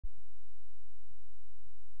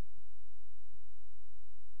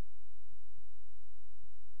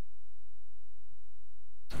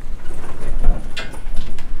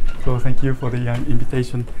So thank you for the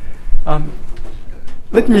invitation.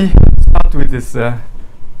 Let me start with this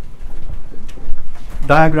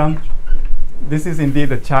diagram. This is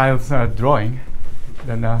indeed a child's drawing.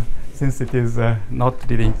 Then, since it is not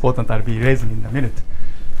really important, I'll be erasing in a minute.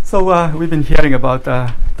 So we've been hearing about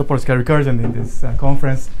topological recursion in this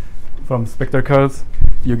conference. From spectral curves,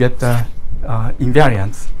 you get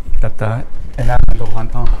invariants that Henin and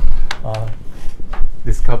O'Hanton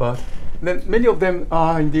discovered. Then many of them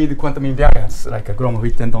are indeed quantum invariants, like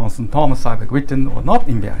Gromov-Witten, Donaldson-Thomas, Seiberg-Witten, or not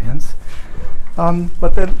invariants.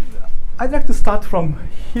 But then I'd like to start from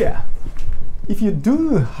here. If you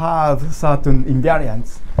do have certain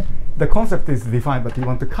invariants, the concept is defined, but you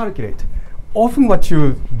want to calculate. Often what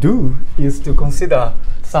you do is to consider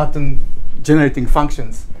certain generating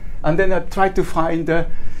functions, and then try to find a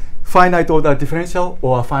finite order differential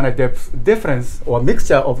or a finite depth difference or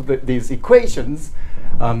mixture of these equations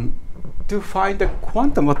to find the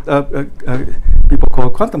quantum, what people call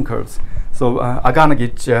quantum curves. So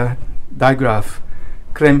Aganagich, Digraph,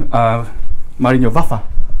 Krem, Marino-Waffa,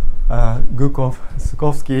 Gukov,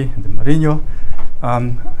 Sukovsky, and Marino,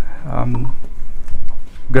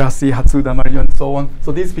 Grassi, Hatsuda, Marino, and so on.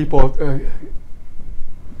 So these people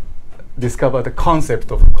discovered the concept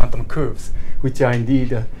of quantum curves, which are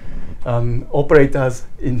indeed operators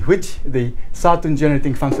in which the certain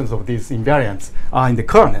generating functions of these invariants are in the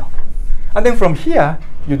kernel. And then from here,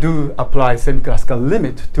 you do apply semi-classical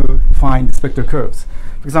limit to find spectral curves.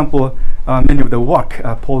 For example, many of the work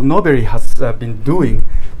Paul Noberry has been doing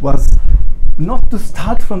was not to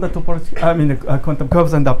start from the quantum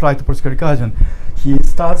curves and apply topological recursion. He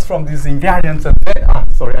starts from these invariants, and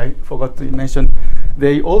then, sorry, I forgot to mention,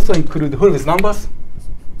 they also include Hurwitz numbers.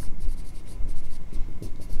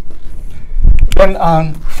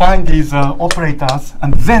 Then find these operators,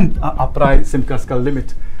 and then apply semi-classical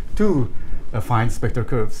limit to find spectral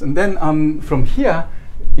curves. And then from here,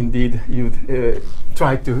 indeed, you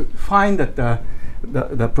try to find that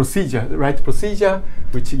the procedure, the right procedure,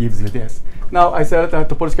 which gives you this. Now, I said that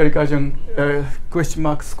topological recursion question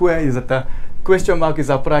mark square is that the question mark is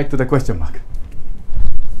applied to the question mark.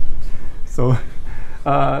 So,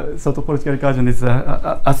 so topological recursion is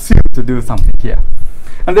assumed to do something here.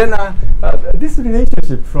 And then this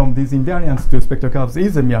relationship from these invariants to spectral curves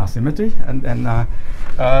is a mirror symmetry. And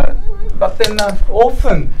but then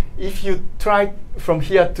often, if you try from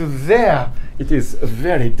here to there, it is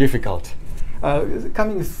very difficult.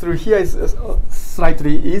 Coming through here is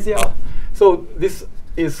slightly easier. So this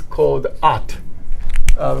is called art.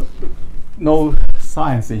 No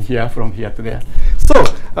science in here from here to there. So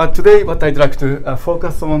today, what I'd like to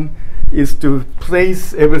focus on is to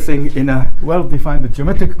place everything in a well-defined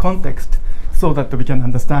geometric context so that we can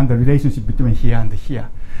understand the relationship between here and here.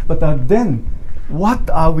 But then, what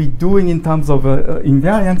are we doing in terms of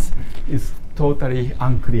invariance is totally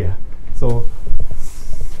unclear. So,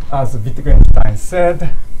 as Wittgenstein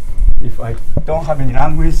said, if I don't have any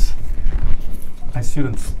language, I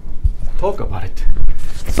shouldn't talk about it.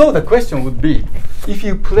 So the question would be, if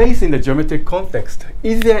you place in the geometric context,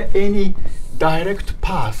 is there any direct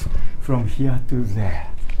path from here to there?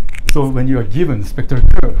 So when you are given spectral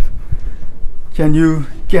curve, can you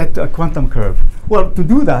get a quantum curve? Well, to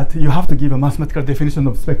do that, you have to give a mathematical definition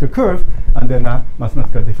of spectral curve and then a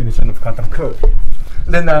mathematical definition of quantum curve.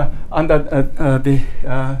 Then under the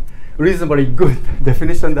reasonably good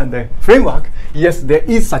definition and the framework, yes, there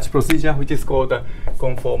is such procedure which is called a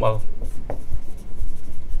conformal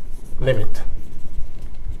limit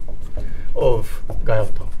of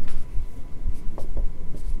Gaiotto.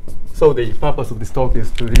 So the purpose of this talk is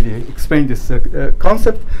to really explain this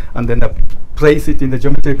concept and then place it in the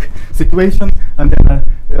geometric situation and then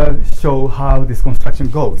show how this construction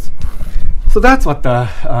goes. So that's what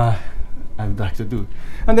I would like to do.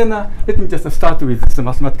 And then let me just start with this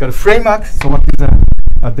mathematical framework. So what is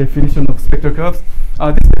a definition of spectral curves?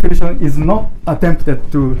 This definition is not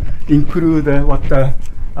attempted to include what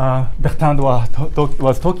Bertrand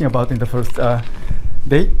was talking about in the first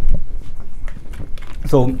day.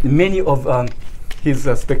 So many of his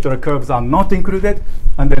spectral curves are not included,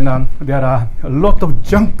 and then there are a lot of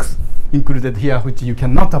junks included here which you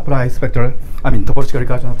cannot apply topological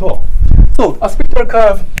recursion at all. So a spectral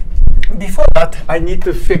curve, before that I need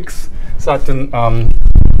to fix certain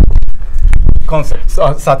concepts,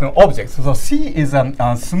 certain objects. So C is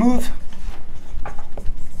a smooth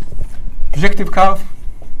projective curve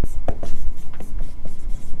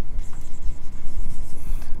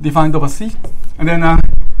defined over C. And then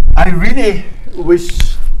I really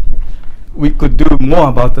wish we could do more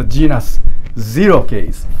about the genus 0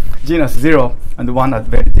 case. Genus 0 and 1 are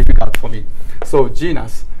very difficult for me. So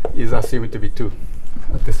genus is assumed to be 2.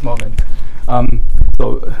 at this moment.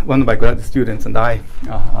 So one of my grad students and I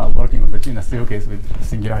are working on the genus case with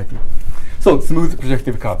singularity. So smooth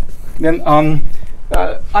projective curve. Then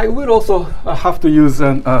I will also have to use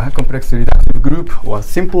a complex reductive group or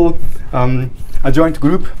simple adjoint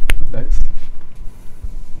group.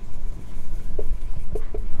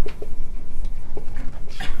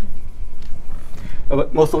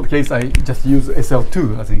 But most of the case, I just use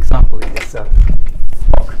SL2 as an example in this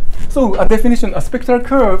talk. So a definition, a spectral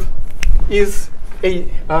curve is a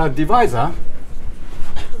divisor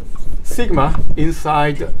sigma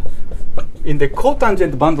inside in the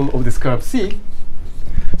cotangent bundle of this curve C.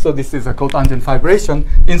 So this is a cotangent fibration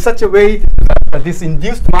in such a way that this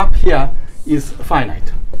induced map here is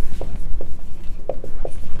finite.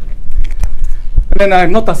 And then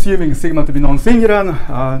I'm not assuming sigma to be non-singular,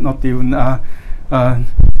 not even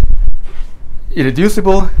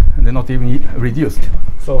irreducible, and not even reduced.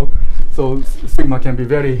 So sigma can be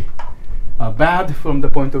very bad from the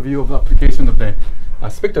point of view of application of the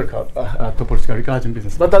spectral curve topological recursion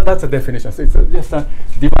business. But that's a definition. So it's just a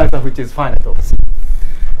divisor which is finite over C.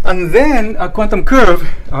 And then a quantum curve,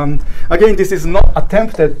 again, this is not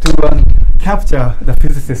attempted to capture the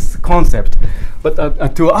physicist's concept. But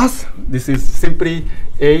to us, this is simply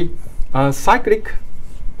a cyclic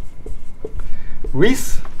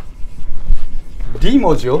with D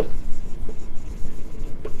module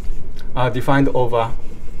defined over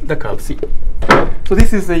the curve C. So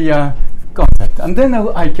this is the concept. And then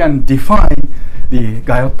I can define the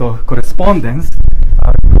Gaiotto correspondence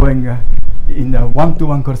going in a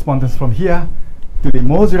one-to-one correspondence from here to the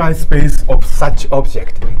moduli space of such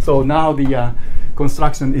object. So now the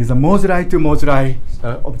construction is a moduli to moduli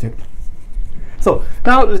object. So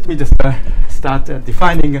now let me just start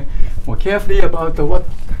defining more carefully about what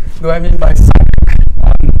do I mean by cyclic.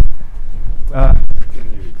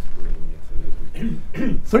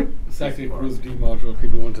 Sorry? Cyclic Ruth D module,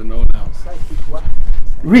 people want to know now. Cyclic what?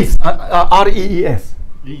 Rees, R-E-E-S.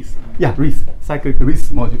 Rees. Yeah, Rees, cyclic Rees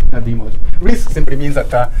module, D module. Rees simply means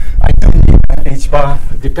that I don't need H bar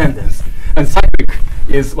dependence. And cyclic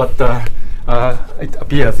is what it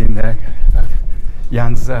appears in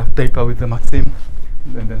Jan's paper with the Maxim.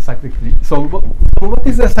 And then cyclic. So what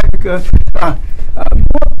is a cyclic?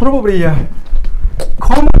 Probably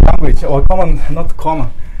common language or common, not common.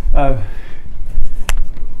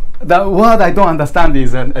 The word I don't understand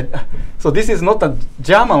is, so this is not a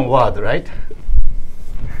German word, right?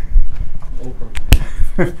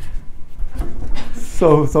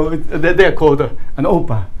 so they are called an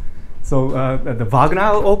opera. So the Wagner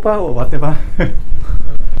opera or whatever.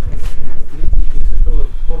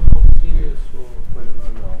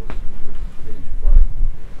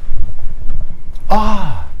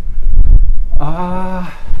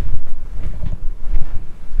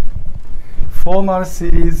 Formal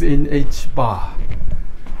series in H bar.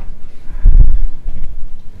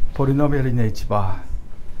 Polynomial in H bar.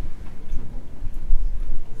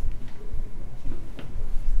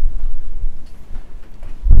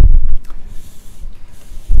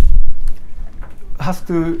 Has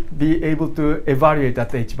to be able to evaluate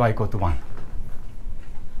at H bar equal to 1.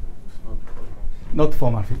 Not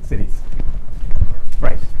formal series.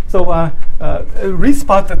 Right. So Rees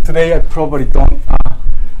part today I probably don't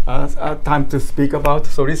time to speak about.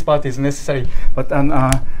 So Rees part is necessary, but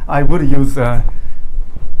I would use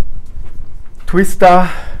twistor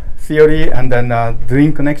theory and then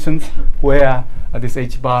Dream connections where this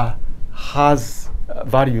H bar has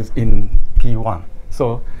values in P1.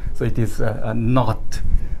 So it is not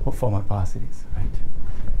a formal power series, right?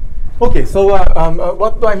 Okay, so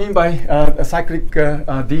what do I mean by a cyclic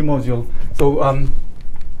D module? So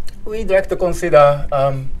we'd like to consider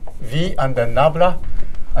V and then nabla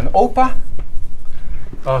and OPA,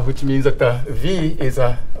 which means that V is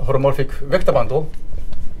a holomorphic vector bundle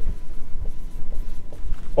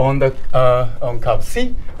on the on curve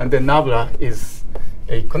C, and then nabla is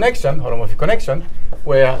a connection, holomorphic connection,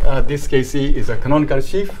 where this KC is a canonical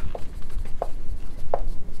sheaf,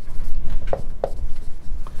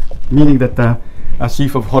 meaning that a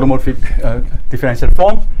sheaf of holomorphic differential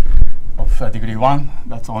form of degree 1,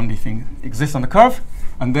 that's the only thing exists on the curve,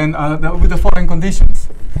 and then with the following conditions.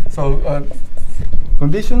 So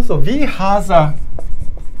conditions, so V has a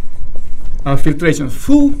filtration,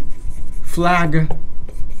 full flag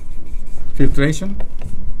filtration.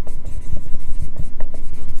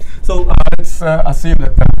 So let's assume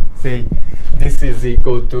that, say, this is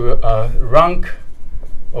equal to rank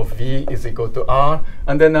of V is equal to R.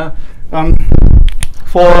 And then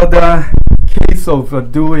for the case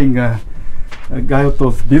of doing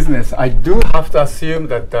Gaiotto's business, I do have to assume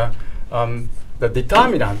that the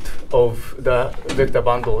determinant of the vector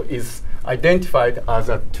bundle is identified as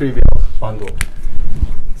a trivial bundle.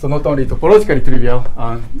 So not only topologically trivial,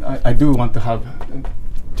 I do want to have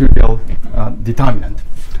trivial determinant.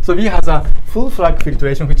 So V has a full flag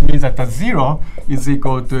filtration, which means that the 0 is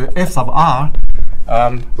equal to f sub r,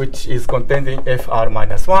 which is containing fr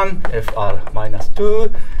minus 1, fr minus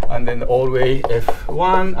 2, and then all the way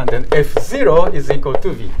f1, and then f0 is equal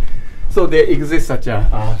to V. So there exists such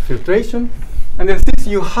a filtration. And then since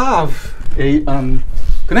you have a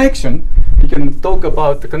connection, you can talk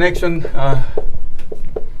about the connection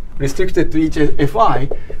restricted to each fi,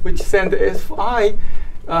 which send fi.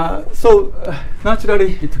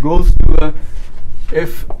 Naturally, it goes to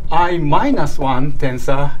fi minus 1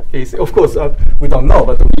 tensor case. Of course, we don't know,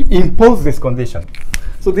 but we impose this condition.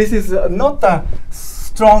 So this is not a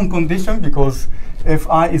strong condition because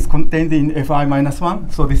fi is contained in fi minus 1.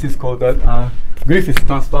 So this is called Griffith's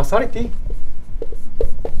transversality.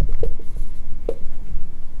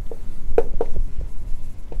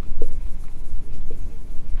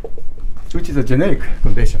 Which is a generic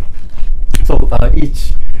condition. So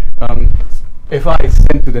each fi is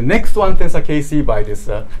sent to the next one tensor kc by this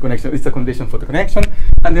connection. It's a condition for the connection.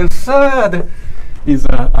 And then third is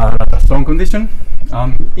a strong condition.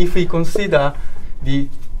 If we consider the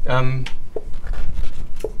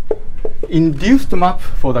induced map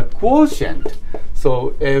for the quotient,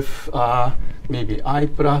 so if maybe I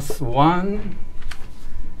plus 1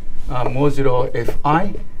 modulo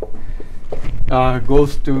fi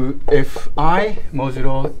goes to fi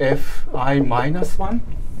modulo fi minus 1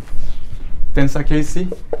 tensor kc.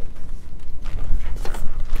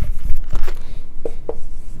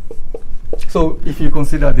 So if you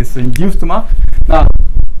consider this induced map, now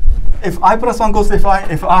if I plus 1 goes to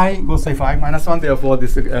fi goes to fi minus 1, therefore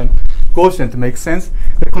this quotient makes sense.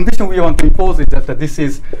 The condition we want to impose is that this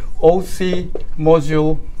is OC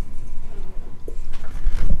module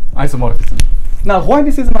isomorphism. Now, why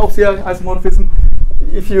this is an OC isomorphism?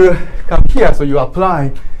 If you come here, so you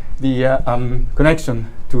apply the connection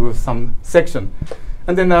to some section,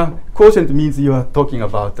 and then quotient means you are talking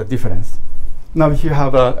about the difference. Now, if you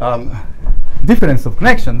have a difference of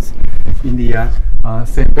connections in the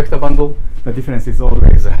same vector bundle, the difference is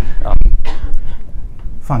always a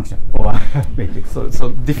function or matrix. So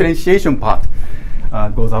differentiation part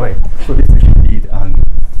goes away. So this is indeed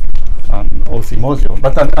OC module.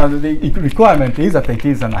 But the requirement is that it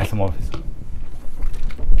is an isomorphism.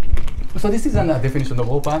 So this is a definition of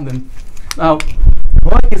open. And now,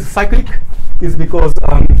 why is cyclic? Is because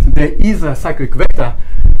there is a cyclic vector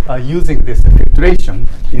using this filtration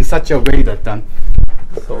in such a way that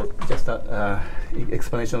so just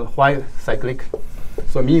explanation of why cyclic.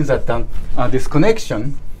 So it means that this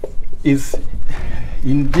connection is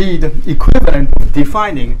indeed equivalent to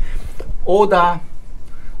defining order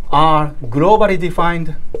R globally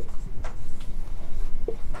defined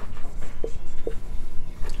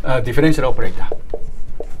differential operator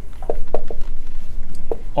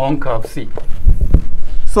on curve C.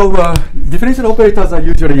 So differential operators are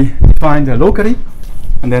usually defined locally,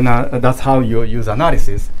 and then that's how you use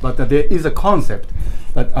analysis. But there is a concept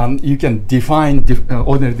that you can define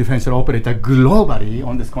ordinary differential operator globally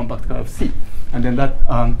on this compact curve C, and then that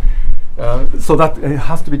so that it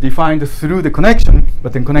has to be defined through the connection,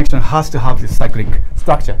 but the connection has to have this cyclic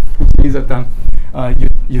structure, which means that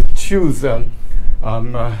you choose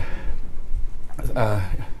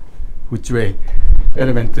which way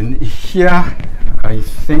element in here, I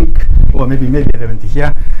think, or maybe element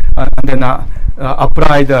here, and then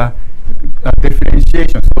apply the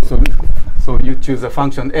differentiation. So you choose a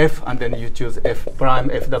function f, and then you choose f prime,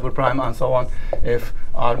 f double prime, and so on, f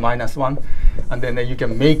r minus 1, and then you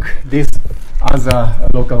can make this as a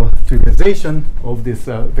local trivialization of this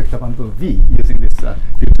vector bundle V using this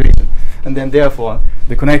filtration, and then therefore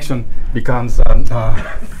the connection becomes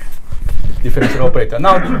differential operator.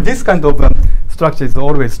 Now this kind of structure is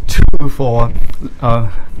always true for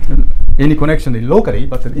any connection locally,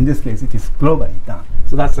 but in this case it is globally done.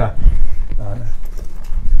 So that's a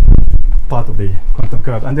part of the quantum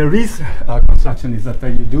curve. And the Rees construction is that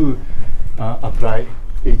you do apply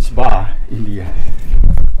h bar in the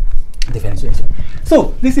differentiation.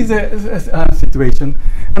 So this is a situation.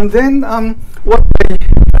 And then what I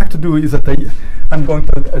like to do is that I'm going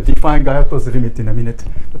to define Gaiotto's limit in a minute.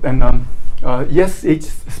 But then yes, each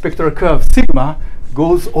spectral curve sigma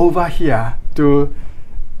goes over here to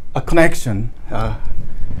a connection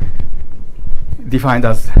defined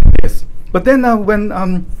as this. But then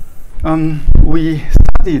when we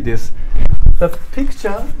study this, the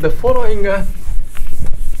picture, the following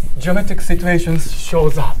geometric situations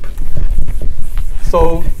shows up.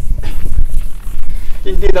 So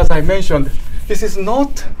indeed, as I mentioned, this is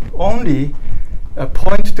not only a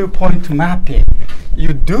point-to-point mapping.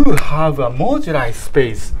 You do have a moduli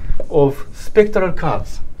space of spectral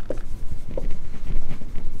curves.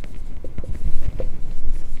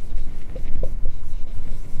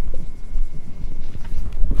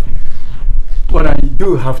 But I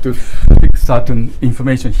do have to fix certain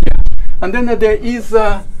information here. And then there is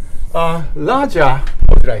a larger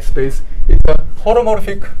moduli space. It's a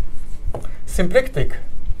holomorphic symplectic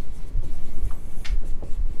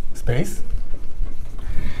space.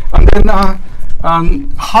 And then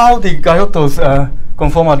how the Gaiotto's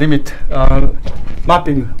conformal limit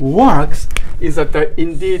mapping works is that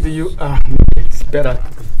indeed you, it's better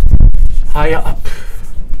higher up.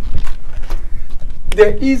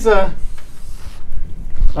 There is a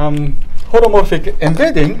holomorphic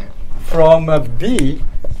embedding from B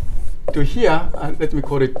to here. Let me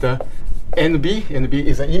call it NB. NB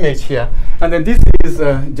is an image here. And then this is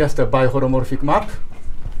just a biholomorphic map.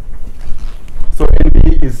 So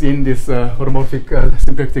NB is in this holomorphic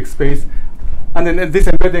symplectic space. And then this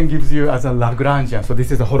embedding gives you as a Lagrangian. So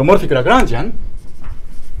this is a holomorphic Lagrangian.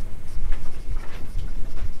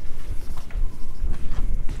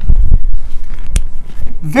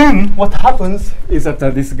 Then what happens is that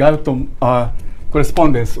this Gaiotto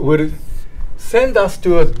correspondence will send us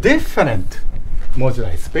to a different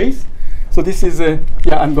moduli space. So this is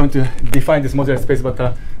I'm going to define this moduli space,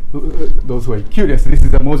 but those who are curious, this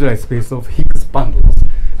is a moduli space of Higgs bundles.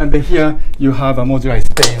 And then here you have a moduli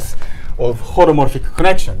space of holomorphic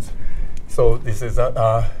connections. So this is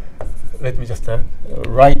let me just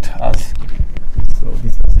write as, so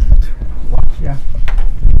this doesn't work here.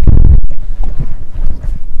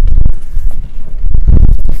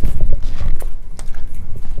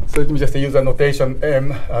 So let me just use a notation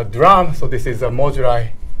M drum. So this is a moduli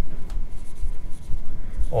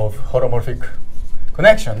of holomorphic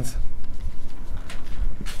connections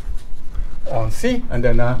on C, and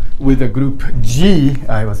then with the group G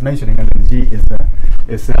I was mentioning, and then G is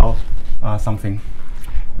SL something.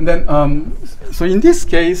 And then so in this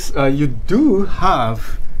case you do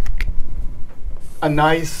have a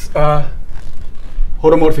nice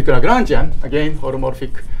holomorphic Lagrangian, again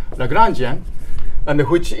holomorphic Lagrangian, and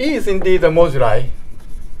which is indeed a moduli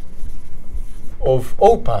of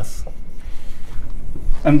opus.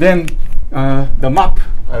 And then the map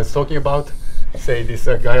I was talking about, say this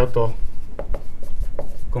Gaiotto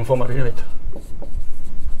conformal limit,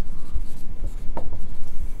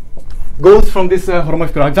 goes from this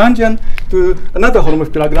holomorphic Lagrangian to another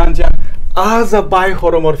holomorphic Lagrangian as a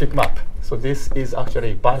biholomorphic map. So this is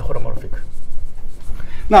actually biholomorphic.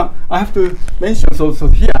 Now I have to mention, so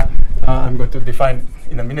here I'm going to define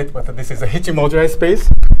in a minute, but this is a Hitchin moduli space.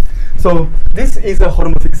 So this is a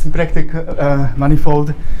holomorphic symplectic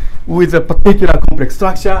manifold with a particular complex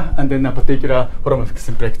structure and then a particular holomorphic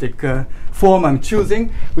symplectic form I'm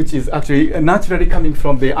choosing, which is actually naturally coming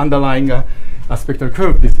from the underlying spectral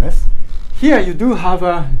curve business. Here you do have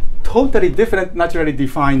a totally different naturally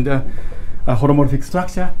defined holomorphic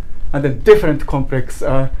structure and then different complex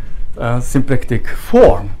symplectic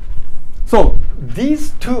form. So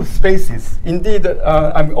these two spaces, indeed,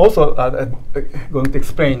 I'm also going to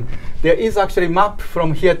explain, there is actually map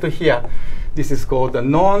from here to here. This is called the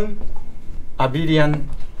non-abelian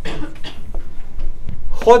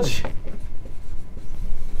Hodge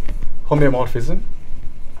homeomorphism.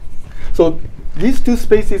 So these two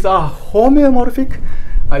spaces are homeomorphic.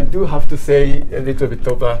 I do have to say a little bit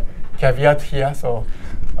of a caveat here, so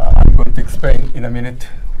I'm going to explain in a minute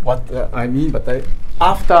what I mean, but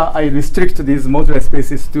after I restrict these moduli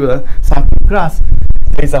spaces to a sampling class,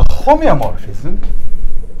 there is a homeomorphism,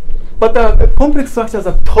 but the complex structures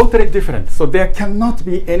are totally different, so there cannot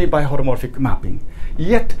be any biholomorphic mapping.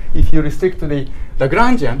 Yet, if you restrict to the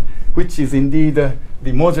Lagrangian, which is indeed the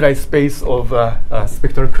moduli space of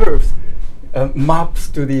spectral curves, maps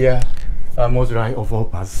to the moduli of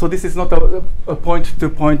opus. So this is not a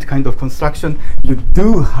point-to-point kind of construction. You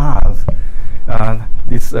do have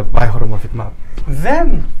this biholomorphic map.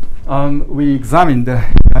 Then we examined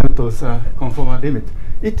Gaiotto's conformal limit.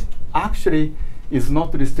 It actually is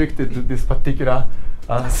not restricted to this particular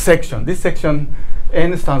section. This section,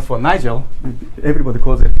 N stands for Nigel. Everybody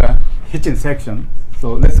calls it Hitchin section.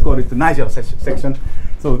 So let's call it the Nigel section.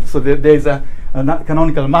 So there's a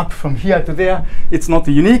canonical map from here to there. It's not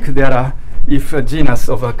unique. There are, if a genus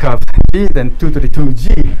of a curve G, then 2 to the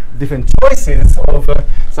 2G, different choices of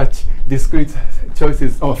such discrete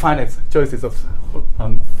choices or finite choices of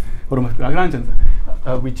holomorphic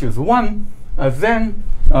Lagrangians. We choose one, then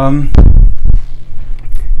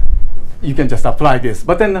you can just apply this.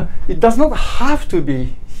 But then it does not have to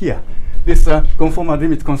be here. this conformal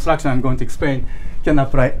limit construction I'm going to explain can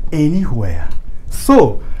apply anywhere.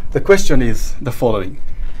 So the question is the following.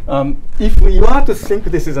 If you are to think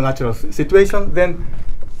this is a natural situation, then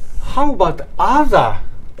how about other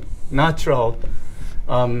natural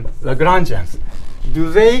Lagrangians?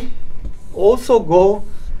 Do they also go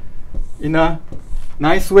in a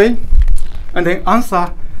nice way? And the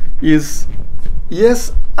answer is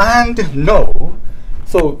yes and no.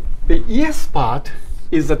 So the yes part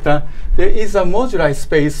is that there is a moduli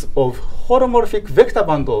space of holomorphic vector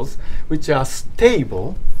bundles which are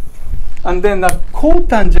stable, and then a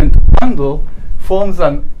cotangent bundle forms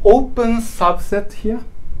an open subset here.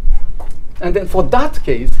 And then for that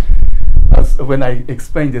case, as when I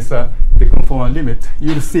explain this, the conformal limit,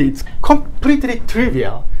 you'll see it's completely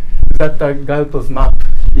trivial that Gaiotto's map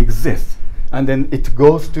exists. And then it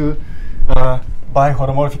goes to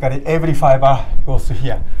biholomorphically, every fiber goes to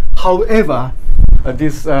here. However,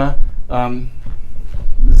 this zero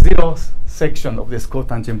section of this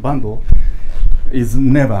cotangent bundle is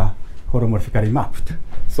never holomorphically mapped.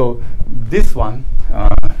 So this one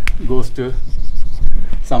goes to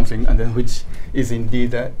something, and then which is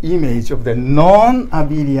indeed the image of the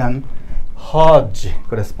non-abelian Hodge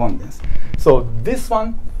correspondence. So this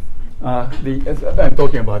one, I'm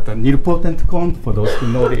talking about the nilpotent cone, for those who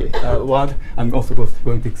know the word. I'm also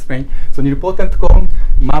going to explain. So nilpotent cone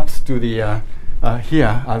maps to the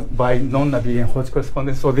here by non-abelian Hodge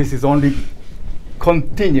correspondence. So this is only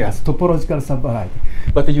continuous topological subvariety.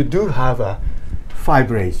 But you do have a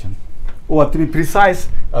fibration, or to be precise,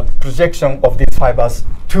 a projection of these fibers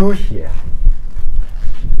to here.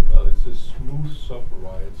 Well, it's a smooth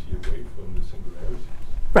subvariety away from the singularity.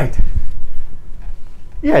 Right.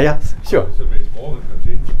 Yeah, sure. So it's more than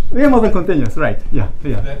continuous. Yeah, more than continuous, right. Yeah.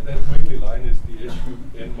 That wiggly line is the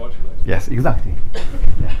SUN modulus. Yes, exactly.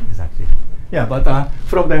 Yeah, exactly. Yeah, but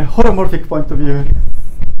from the holomorphic point of view,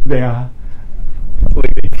 they are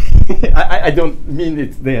wiggly. I don't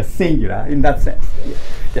mean they are singular in that sense. Yeah.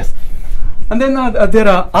 Yes. And then there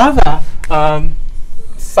are other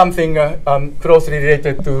something closely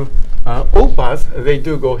related to OPAs. They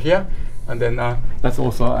do go here, and then that's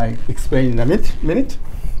also I explain in a minute.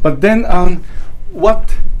 But then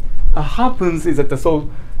what happens is that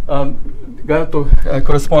Gaiotto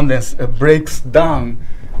correspondence breaks down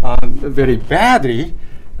very badly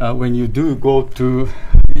when you do go to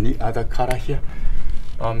any other color here,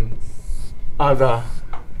 other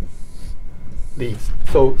these.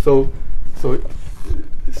 So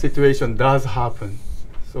situation does happen.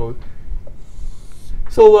 So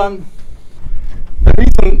the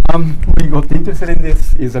reason we got interested in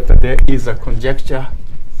this is that there is a conjecture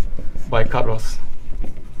by Carlos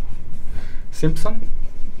Simpson,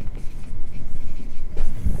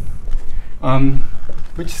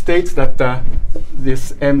 which states that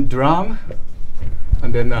this M drum,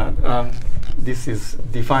 and then this is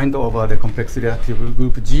defined over the complexity reactive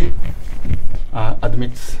group G,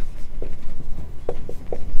 admits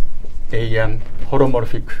a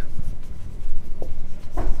holomorphic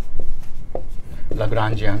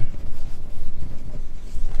Lagrangian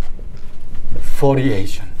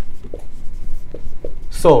foliation.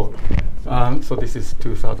 So this is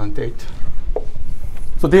 2008.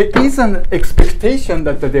 So there is an expectation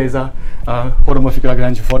that there is a holomorphic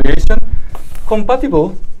Lagrangian foliation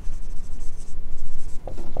compatible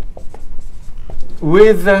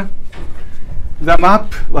with the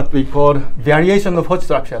map, what we call variation of Hodge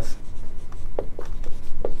structures.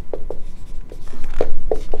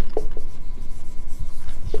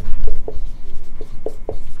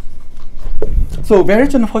 So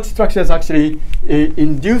variation of Hodge structures actually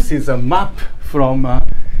induces a map from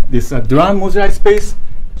this drum moduli space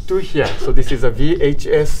to here. So this is a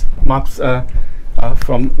VHS maps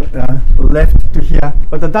from left to here.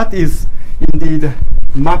 But that is indeed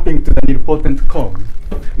mapping to the nilpotent cone,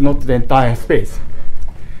 not the entire space.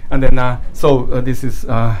 And then this is,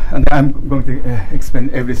 and I'm going to explain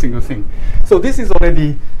every single thing. So this is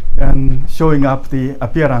already showing up the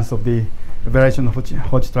appearance of the variation of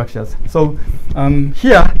Hodge structures. So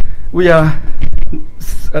here we are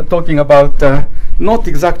talking about not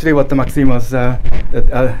exactly what the Maxime was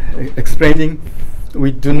explaining.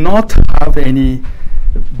 We do not have any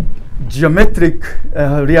geometric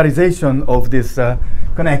realization of this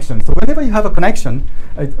connection. So whenever you have a connection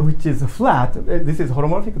which is flat, this is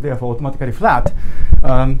holomorphic, therefore automatically flat,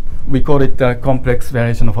 we call it complex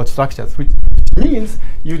variation of Hodge structures, which means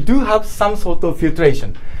you do have some sort of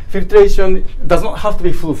filtration. Filtration does not have to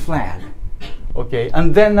be full flag. Okay,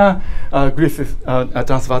 and then Griffith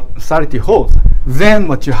transversality holds. Then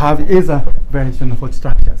what you have is a variation of Hodge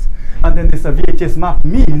structures. And then this VHS map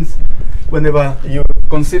means whenever you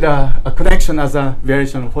consider a connection as a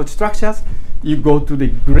variation of Hodge structures, you go to the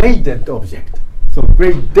graded object. So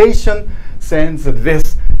gradation sends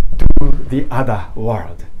this to the other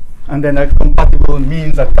world. And then compatible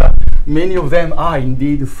means that many of them are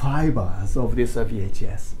indeed fibers of this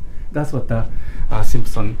VHS. That's what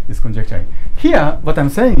Simpson is conjecturing. Here, what I'm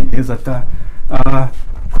saying is that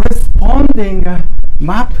corresponding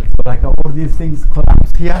map, so like all these things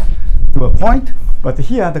collapse here to a point, but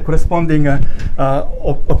here the corresponding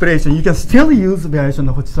operation, you can still use variation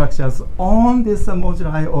of structures on this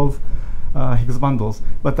moduli of Higgs bundles,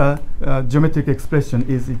 but geometric expression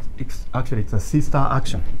is actually it's a C star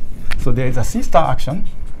action. So there is a C star action,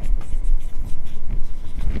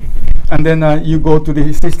 and then you go to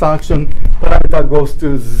the C star action, parameter goes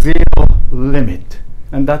to 0 limit,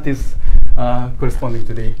 and that is corresponding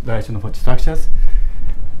to the variation of structures.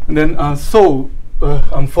 And then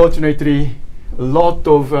unfortunately, a lot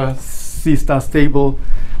of C star stable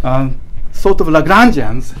sort of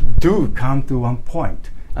Lagrangians do come to one point,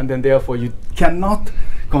 and then therefore you cannot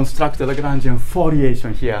construct a Lagrangian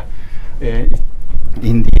foliation here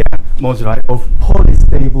in the moduli of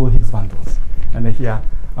polystable Higgs bundles. And then here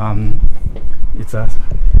it's a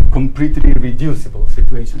completely reducible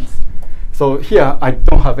situations. So here I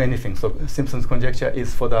don't have anything. So Simpson's conjecture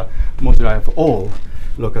is for the moduli of all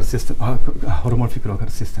local system, holomorphic local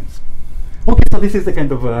systems. Okay, so this is the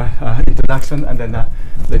kind of introduction, and then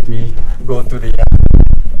let me go to the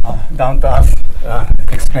down to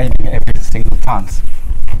earth explaining every single terms.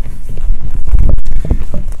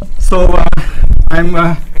 So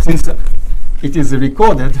I'm since it is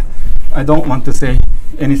recorded, I don't want to say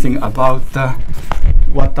anything about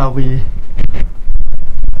what are we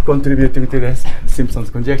contributing to this Simpson's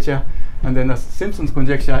conjecture, and then Simpson's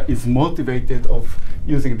conjecture is motivated of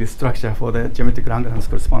using this structure for the geometric Lagrange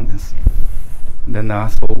correspondence. And then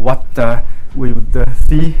so what we would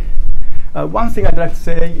see. One thing I'd like to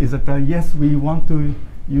say is that yes, we want to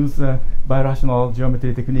use birational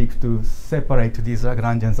geometry technique to separate these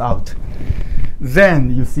Lagrangians out.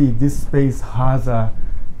 Then you see this space has a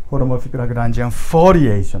holomorphic Lagrangian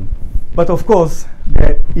foliation. But of course,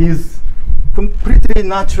 there is completely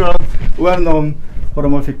natural, well-known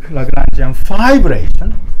holomorphic Lagrangian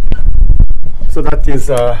fibration. So that is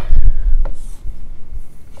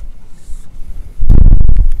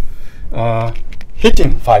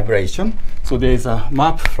hitting fibration. So there is a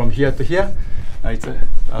map from here to here. It's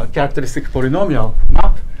a characteristic polynomial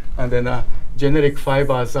map, and then generic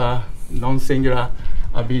fibers are non-singular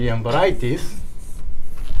abelian varieties.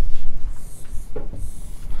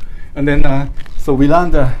 And then so we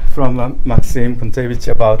learned from Maxim Kontsevich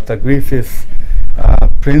about the Griffith's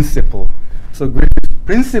principle. So Griffith's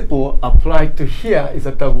principle applied to here is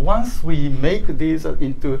that once we make these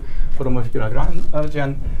into holomorphic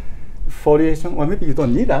Lagrangian foliation, or maybe you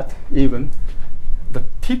don't need that even, the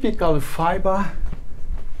typical fiber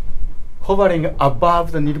hovering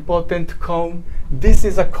above the nilpotent cone, this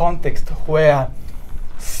is a context where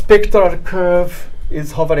spectral curve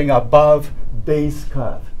is hovering above base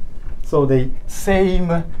curve. So the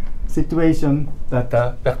same situation that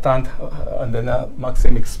Bertrand and then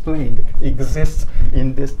Maxim explained exists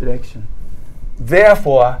in this direction.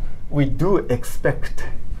 Therefore, we do expect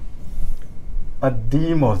a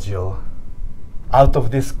D module out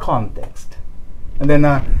of this context. And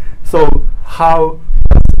then, so how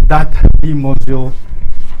does that D module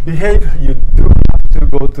behave? You do have to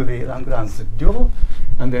go to the Lagrange dual,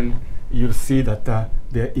 and then you'll see that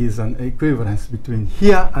there is an equivalence between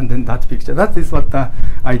here and then that picture. That is what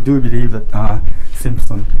I do believe that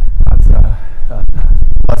Simpson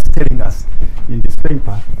was telling us in this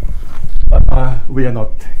paper. But we are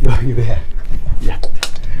not going there yet.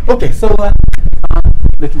 Okay, so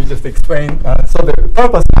let me just explain. So the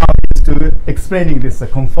purpose now is to explaining this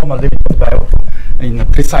conformal limit of Gaiotto in a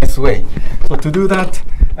precise way. So to do that,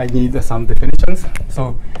 I need some definitions.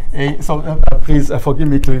 So, please forgive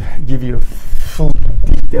me to give you a full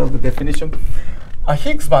detailed definition. A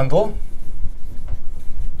Higgs bundle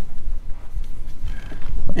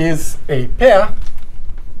is a pair,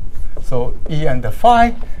 so E and the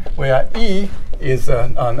phi, where E is a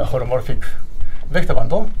holomorphic vector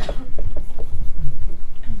bundle.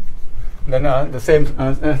 Then the same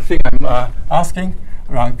thing I'm asking,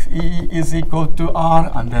 rank E is equal to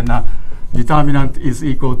R, and then determinant is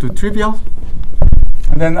equal to trivial.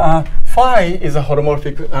 And then phi is a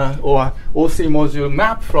holomorphic or OC module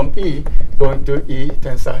map from E going to E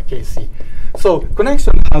tensor KC. So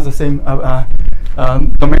connection has the same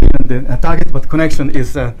domain and the target, but connection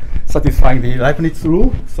is satisfying the Leibniz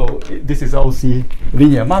rule. So this is OC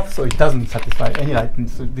linear map, so it doesn't satisfy any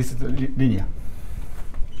Leibniz. So this is linear.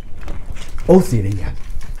 OC linear.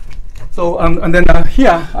 So and then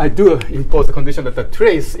here I do impose the condition that the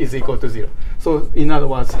trace is equal to 0. So in other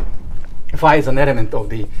words, phi is an element of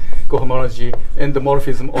the cohomology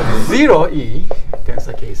endomorphism of 0E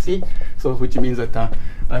tensor KC. So which means that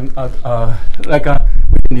I'm like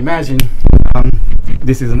we can imagine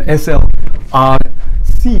this is an SLRC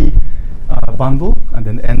bundle, and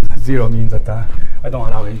then N0 means that I don't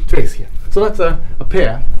allow any trace here. So that's a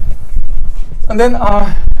pair. And then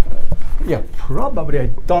yeah, probably I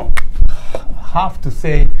don't have to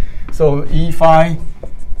say, so E phi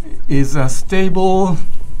is stable,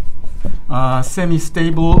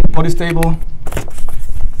 semi-stable, polystable.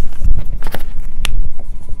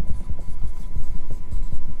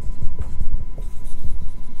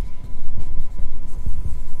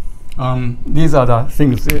 These are the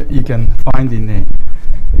things you can find in a,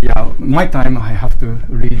 yeah, my time I have to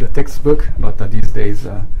read the textbook, but these days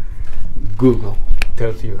Google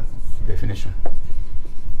tells you definition.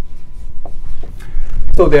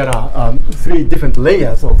 So there are 3 different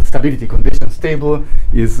layers of stability conditions. Stable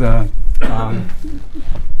is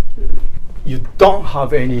you don't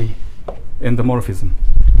have any endomorphism.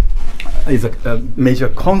 Is a major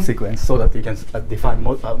consequence, so that you can define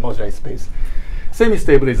moduli space.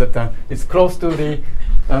 Semi-stable is that it's close to the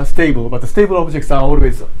stable, but the stable objects are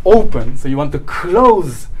always open. So you want to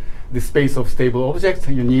close the space of stable objects,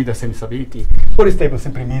 you need a semi-stability. Polystable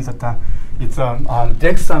simply means that it's a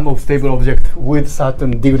direct sum of stable objects with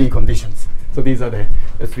certain degree conditions. So these are the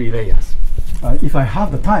 3 layers. If I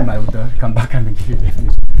have the time, I would come back and give you the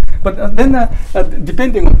definition. But then,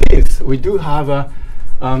 depending on this, we do have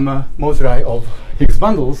moduli of Higgs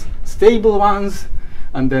bundles, stable ones,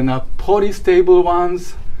 and then polystable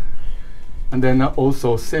ones, and then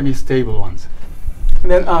also semi-stable ones.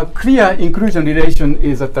 And then clear inclusion relation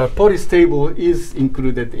is that polystable is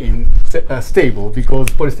included in stable, because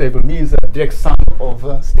polystable means a direct sum of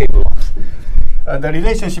stable ones. The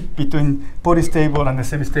relationship between polystable and the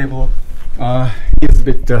semi-stable is a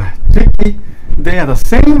bit tricky. They are the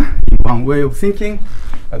same in one way of thinking.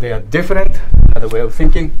 They are different in another way of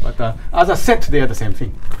thinking, but as a set, they are the same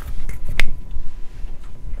thing.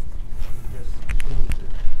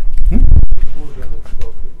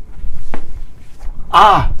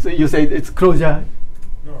 So you say it's closure?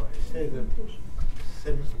 No, I say that.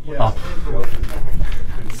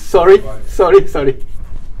 Sorry.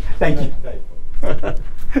 Thank you.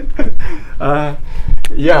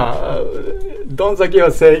 Don Zaki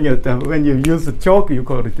was saying that when you use the chalk, you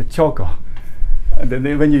call it the choker. And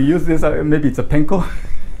then when you use this, maybe it's a penko.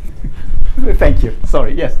 Thank you.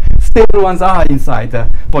 Sorry. Yes, stable ones are inside the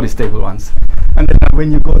polystable ones, and then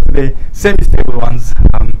when you go to the semi-stable ones,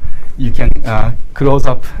 you can close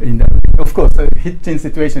up in the, of course, a Hitchin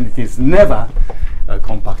situation, it is never a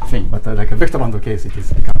compact thing, but like a vector bundle case, it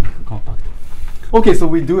is becoming compact. Okay, so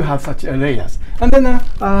we do have such layers. And then,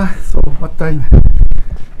 so what time?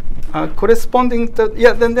 Corresponding to,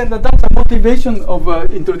 yeah, then that's the motivation of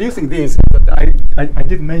introducing these. But I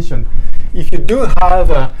did mention, if you do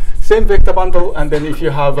have same vector bundle, and then if you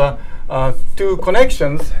have 2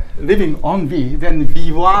 connections living on V, then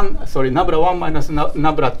V1, sorry, number 1 minus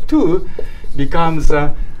number 2 becomes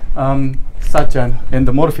such an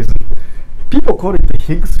endomorphism. People call it the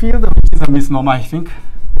Higgs field, which is a misnomer, I think.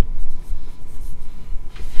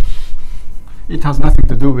 It has nothing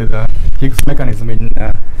to do with the Higgs mechanism in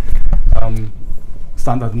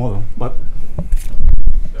standard model, but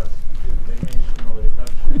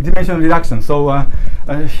dimensional reduction. So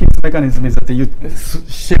Higgs mechanism is that you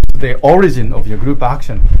shift the origin of your group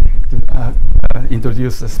action to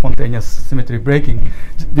introduce a spontaneous symmetry breaking.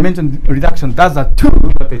 Dimension reduction does that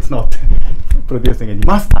too, but it's not producing any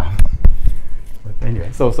mass time. But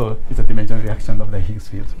anyway, so it's a dimensional reaction of the Higgs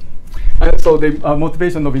field. So the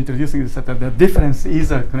motivation of introducing is that the difference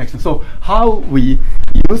is a connection. So how we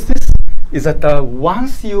use this is that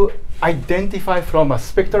once you identify from a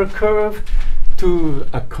spectral curve to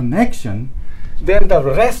a connection, then the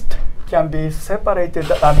rest can be separated,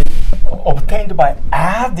 obtained by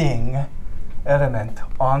adding element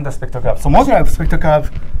on the spectral curve. So moduli of spectral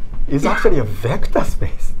curve is actually a vector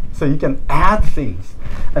space. So you can add things,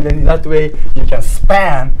 and then in that way you can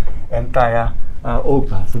span entire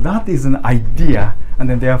OPA. So that is an idea, and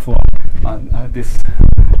then therefore this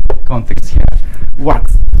context here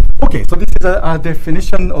works. Okay, so this is a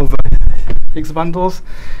definition of Higgs bundles,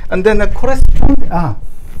 and then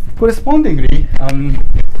correspondingly,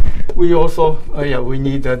 we also we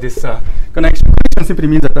need this connection. Connection simply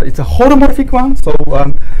means that it's a holomorphic one, so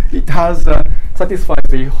it has satisfies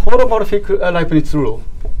the holomorphic Leibniz rule.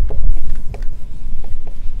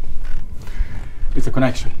 It's a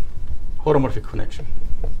connection, holomorphic connection.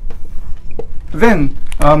 then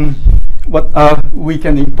what we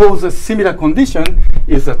can impose a similar condition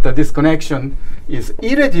is that this connection is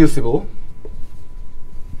irreducible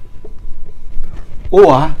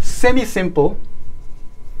or semi-simple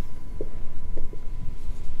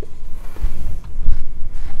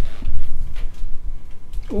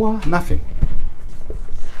or nothing.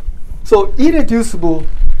 So irreducible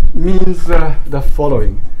means the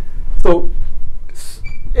following. So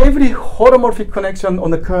every holomorphic connection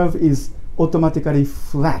on the curve is automatically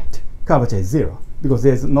flat. Curvature is 0 because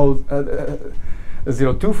there's no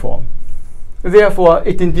 0-2 form. Therefore,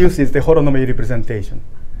 it induces the holonomy representation.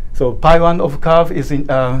 So pi 1 of curve is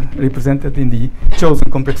represented in the chosen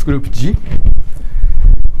complex group G.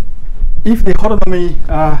 If the holonomy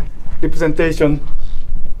representation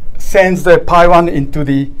sends the pi 1 into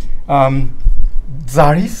the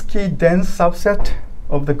Zariski dense subset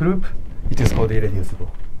of the group, it is called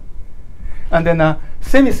irreducible. And then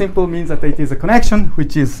semi-simple means that it is a connection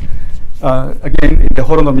which is, again, in the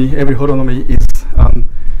holonomy, every holonomy is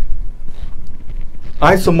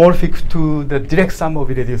isomorphic to the direct sum of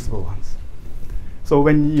irreducible ones. So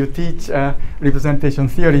when you teach representation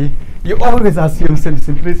theory, you always assume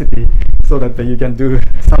semi-simplicity so that you can do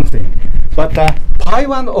something. But pi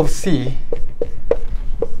 1 of C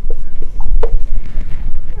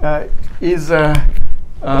is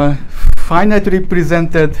finitely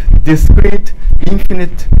represented, discrete,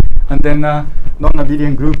 infinite, and then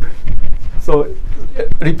non-abelian group. So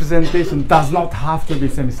representation does not have to be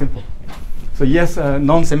semi-simple. So yes,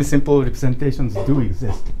 non-semi-simple representations do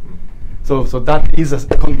exist. So that is a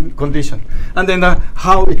condition. And then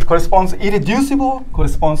how it corresponds, irreducible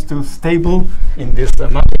corresponds to stable in this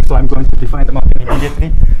matrix. So I'm going to define the matrix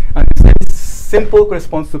immediately. And simple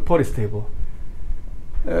corresponds to polystable.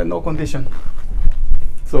 No condition.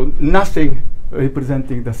 So nothing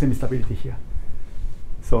representing the semi-stability here.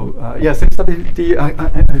 So yeah, semi-stability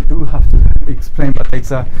I do have to explain, but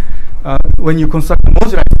it's when you construct a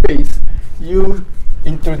modular space, you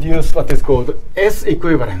introduce what is called S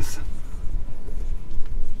equivalence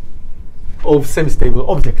of semi-stable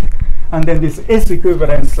object. And then this S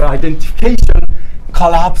equivalence identification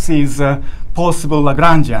collapses possible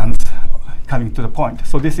Lagrangians coming to the point.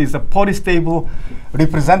 So this is a polystable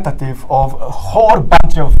representative of a whole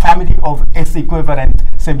bunch of family of S equivalent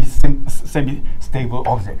semi-stable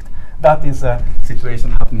object. That is a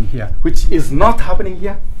situation happening here, which is not happening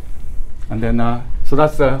here. And then so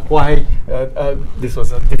that's why this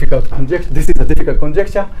was a difficult conjecture. This is a difficult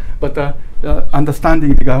conjecture, but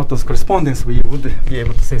understanding the Gaiotto's correspondence, we would be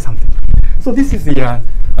able to say something. So this is the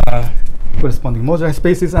corresponding modular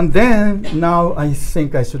spaces. And then now I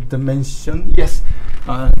think I should mention, yes,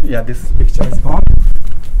 yeah, this picture is gone.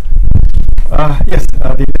 Yes,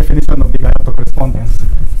 the definition of the Gaiotto correspondence.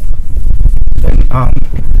 Then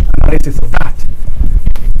analysis of that.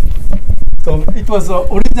 So it was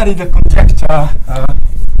originally the conjecture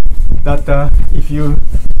that if you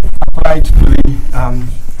apply it to the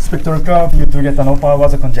spectral curve, you do get an O-power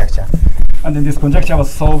was a conjecture. And then this conjecture was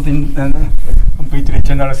solved in a completely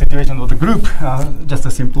general situation of the group, just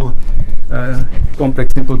a simple,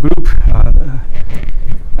 complex simple group,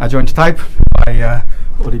 adjoint type by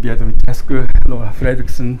Olivier Dumitrescu, Laura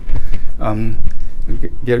Fredrickson,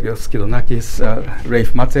 Georgios Skidonakis,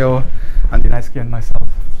 Rafe Matteo, Andy Naisky, and myself.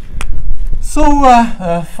 So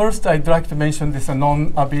first, I'd like to mention this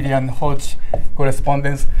non-abelian Hodge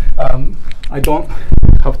correspondence. I don't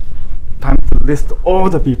have time to list all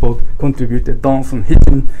the people contributed: Donson,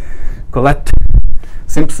 Hitchin, Collette,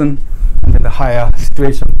 Simpson, and then the higher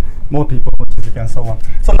situation, more people, and so on.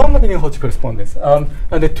 So non-abelian Hodge correspondence. And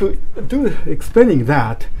to do explaining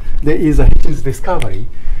that, there is a Hitchin's discovery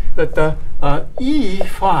that E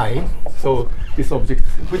phi, so this object,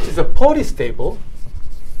 which is a polystable,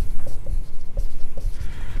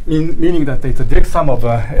 meaning that it's a direct sum of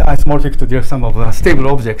isomorphic to direct sum of a stable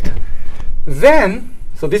object. Then,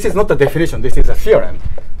 so this is not a definition, this is a theorem,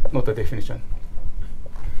 not a definition.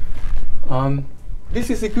 This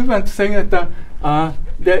is equivalent to saying that,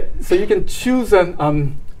 so you can choose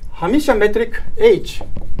an Hermitian metric H.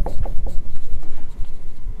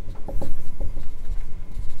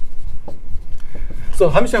 So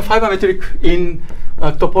Hermitian fiber metric in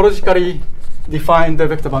topologically defined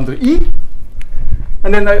vector bundle E.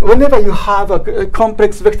 And then whenever you have a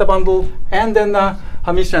complex vector bundle and then a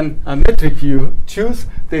Hermitian metric you choose,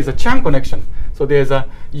 there's a Chern connection. So there's a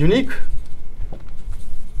unique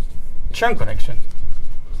Chern connection.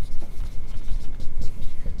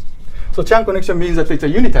 So Chern connection means that it's a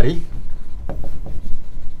unitary.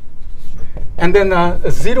 And then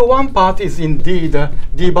 0-1 part is indeed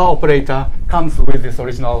D bar operator comes with this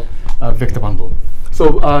original vector bundle. So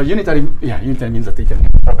So unitary means that you can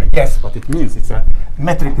probably guess what it means. It's a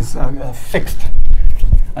metric is fixed,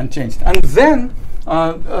 unchanged. And then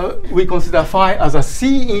we consider phi as a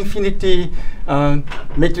C infinity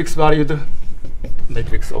matrix valued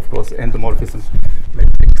matrix, of course, endomorphism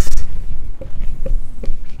matrix.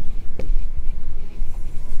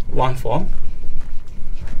 One form.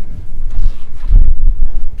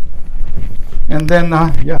 And then,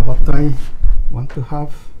 what I want to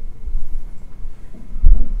have,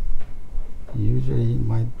 usually in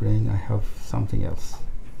my brain I have something else.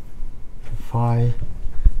 Phi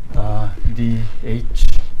dh,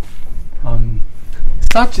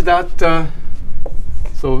 such that,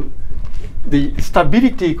 so the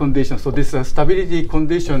stability condition, so this stability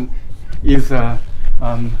condition is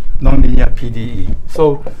nonlinear PDE.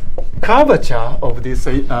 So curvature of this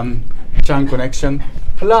Chang connection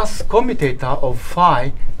plus commutator of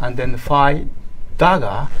phi and then phi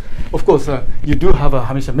dagger. Of course, you do have a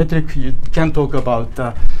Hermitian metric. You can talk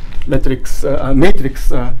about matrix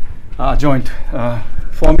adjoint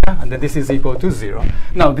formula, and then this is equal to 0.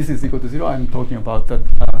 Now this is equal to 0. I'm talking about the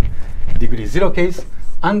degree 0 case.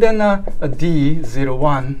 And then a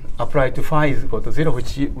D01 applied to phi is equal to 0,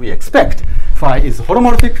 which we expect. Phi is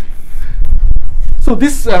holomorphic. So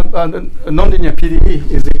this nonlinear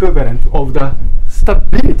PDE is equivalent of the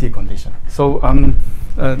stability condition. So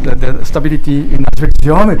the stability in algebraic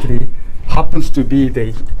geometry happens to be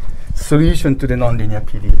the solution to the nonlinear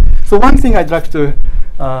PDE. So one thing I'd like to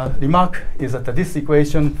remark is that this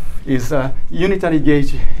equation is unitary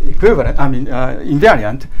gauge equivalent,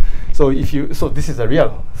 invariant. So this is a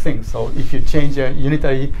real thing. So if you change a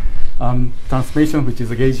unitary transformation, which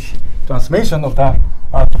is a gauge transformation of the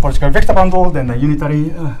topological vector bundle, then the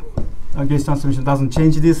unitary gauge transformation doesn't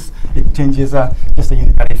change this. It changes just a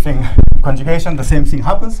unitary thing conjugation. The same thing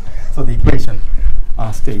happens. So the equation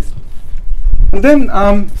stays. And then,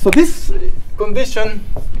 so this condition,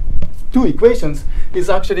 two equations, is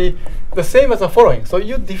actually the same as the following. So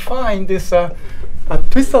you define this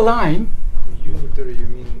twistor line. Unitary, you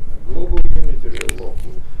mean global unitary or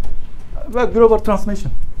local? Well, global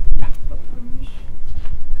transformation.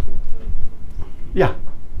 Yeah,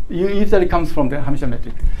 unitary comes from the Hermitian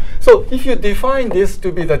metric. So if you define this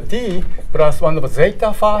to be the D plus 1 over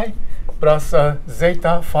zeta phi plus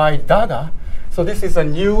zeta phi dagger, so this is a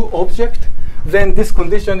new object, then this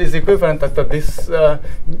condition is equivalent at this the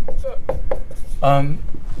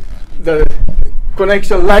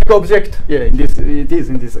connection like object. Yeah, it is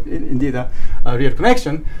indeed a real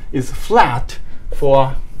connection is flat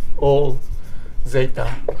for all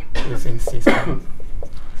zeta within C star.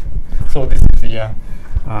 So this is the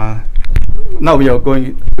now we are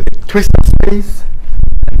going to the twistor space.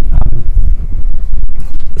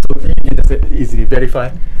 So you can just easily verify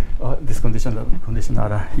this condition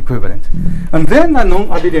are equivalent. And then a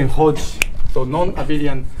non-abelian Hodge. So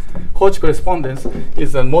non-abelian Hodge correspondence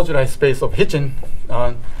is a moduli space of Hitchin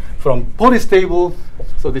from polystable.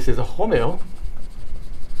 So this is a Homeo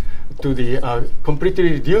to the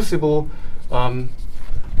completely reducible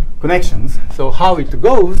connections. So how it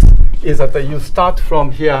goes is that you start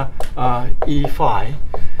from here E phi.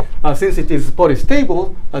 Since it is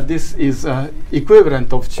polystable, this is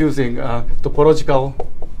equivalent of choosing topological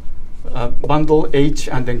bundle H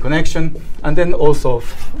and then connection, and then also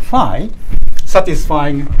phi,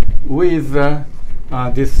 satisfying with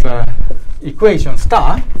this equation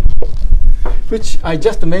star, which I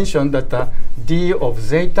just mentioned that D of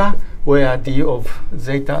zeta, where D of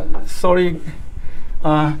zeta, sorry,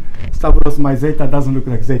 Stavros, my zeta doesn't look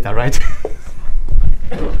like zeta, right?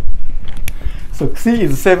 So C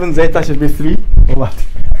is 7, zeta should be 3, or what?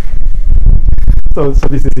 So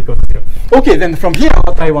this is equal to 0. Okay, then from here,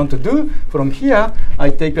 what I want to do, from here, I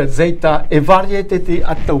take a zeta evaluated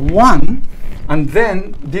at the 1, and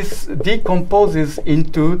then this decomposes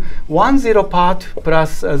into 1, 0 part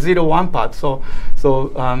plus 0, 1 part. So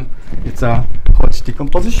it's a Hodge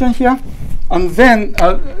decomposition here. And then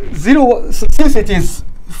 0, since it is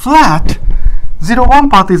flat, 0, 1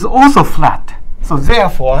 part is also flat. So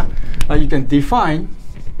therefore, you can define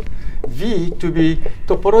V to be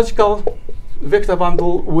topological vector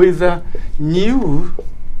bundle with a new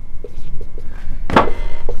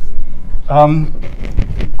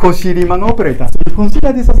Cauchy-Riemann operator. So you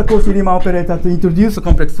consider this as a Cauchy-Riemann operator to introduce a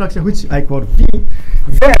complex structure, which I call V.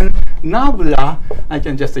 Then nabla, I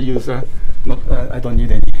can just use I don't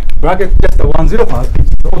need any bracket, just a 1, 0 part, which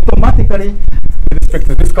is automatically with respect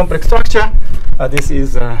to this complex structure. This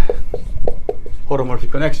is a holomorphic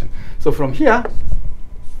connection. So from here,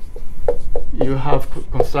 you have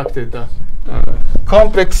constructed a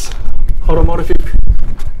complex holomorphic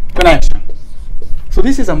connection. So So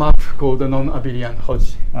this is a map called the non-abelian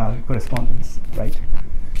Hodge correspondence, right?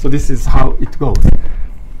 So this is how it goes.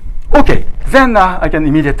 Okay, then I can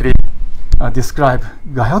immediately describe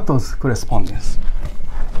Gaiotto's correspondence.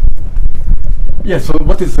 Yes, so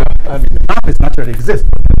what is, I mean, the map is naturally exists,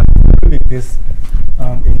 but proving this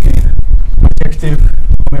projective,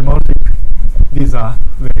 homomorphic, these are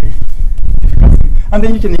very difficult. And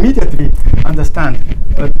then you can immediately understand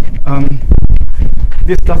that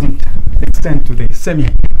this doesn't extend to the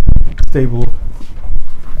semi-stable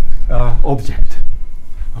object,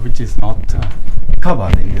 which is not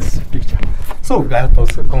covered in this picture. So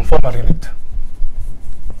Gaiotto's conformal limit.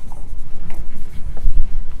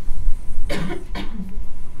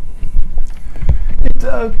 It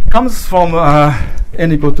comes from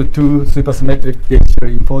n equal to 2 supersymmetric gesture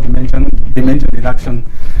in 4-dimension reduction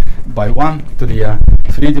by 1 to the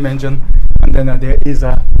 3 dimension, and then there is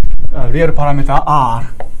a real parameter r.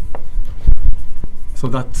 So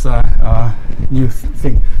that's a new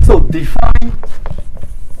thing. So define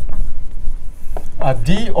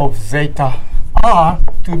d of zeta r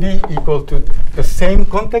to be equal to the same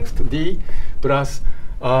context d plus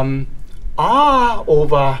r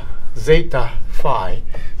over zeta phi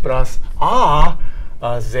plus r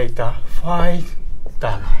zeta phi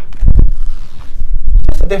dagger.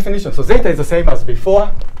 That's the definition. So zeta is the same as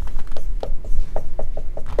before.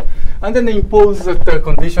 And then impose the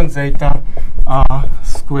condition zeta r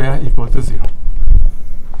square equal to 0.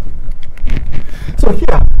 So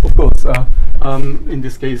here, of course, in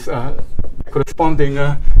this case, corresponding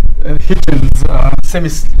Hitchin's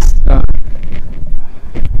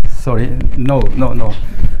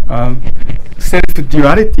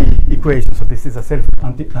self-duality equation. So this is a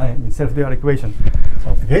self-dual equation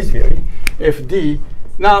of the gauge theory, Fd.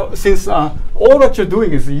 Now, since all what you're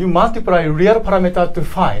doing is you multiply real parameter to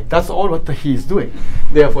phi, that's all what he's doing.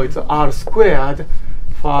 Therefore, it's r squared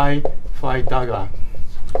phi dagger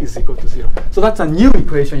is equal to 0. So that's a new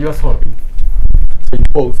equation you're solving. So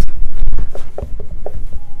impose.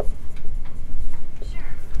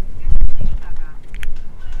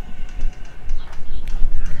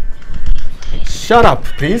 Shut up,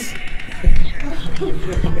 please.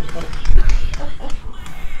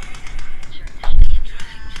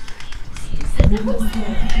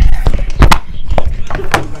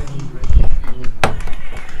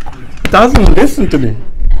 Doesn't listen to me.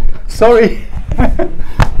 Sorry.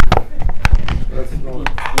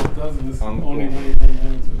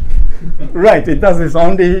 Right, it does this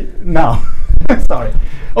only now. Sorry.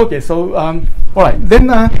 Okay, so all right. Then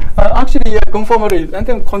actually, conformally, and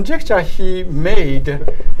then conjecture he made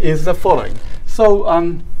is the following. So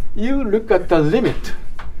you look at the limit.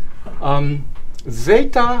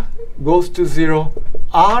 Zeta goes to 0,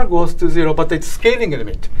 r goes to 0, but it's scaling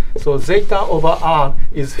limit. So zeta over r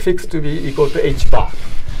is fixed to be equal to h bar.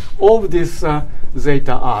 All this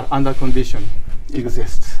zeta r under condition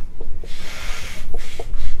exists.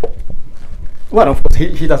 Well, of course,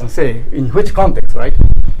 he doesn't say in which context, right?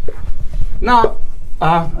 Now,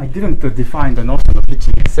 I didn't define the notion of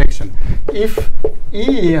Hitchin section. If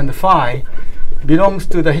E and phi belongs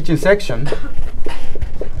to the Hitchin section,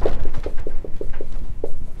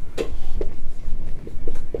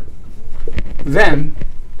 then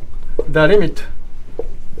the limit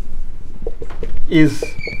is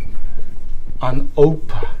an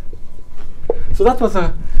OPA. So that was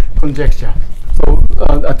a conjecture. So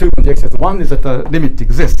two conjectures. One is that the limit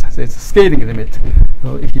exists. So it's a scaling limit.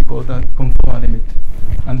 So if you call the conformal limit,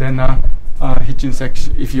 and then Hitchin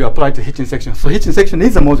section. If you apply to Hitchin section, so Hitchin section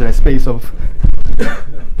is a modular space of.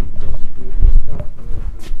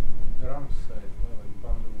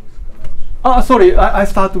 Sorry, I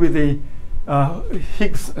start with the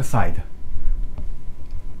Higgs side.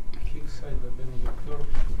 Higgs side, but then the curve.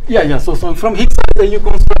 Yeah. So from Higgs side, then you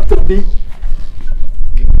construct the. The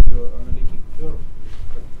analytic curve,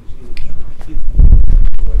 but you see it should fit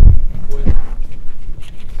like point.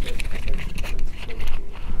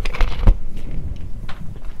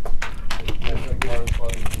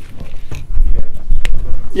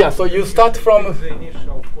 Yeah, so you start from the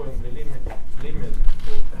initial point, the limit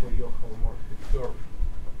for your holomorphic curve.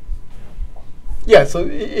 Yeah, so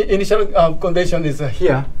initial condition is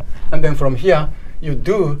here, and then from here you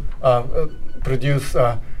do produce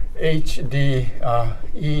H, D,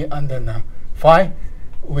 E, and then phi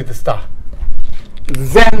with the star.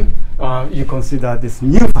 Then you consider this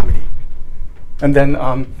new family, and then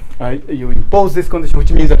you impose this condition,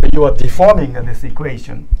 which means that you are deforming this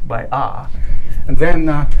equation by R, and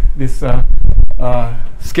then this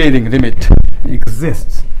scaling limit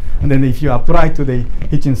exists. And then if you apply to the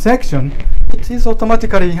Hitchin section, it is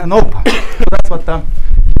automatically an open. So that's what he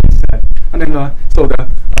said. And then, so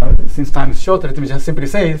since time is short, let me just simply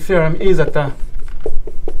say theorem is that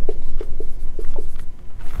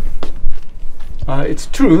it's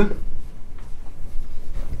true,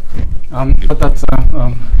 but that's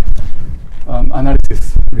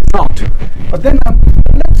analysis result. But then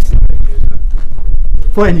let's,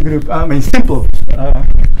 for any group, I mean simple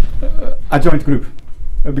adjoint group,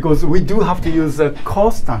 because we do have to use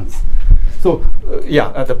constants. So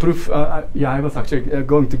the proof, I was actually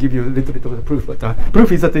going to give you a little bit of the proof, but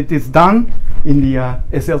proof is that it is done in the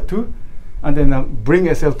SL2, and then bring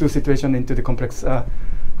SL2 situation into the complex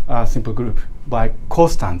simple group by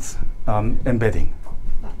constants embedding.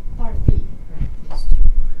 Part B,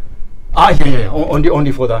 right, is true.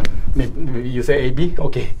 Only for the, you say AB?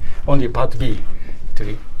 Okay, only part B,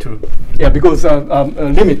 true. Yeah, because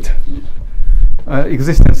limit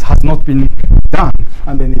existence has not been done,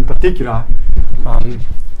 and then in particular,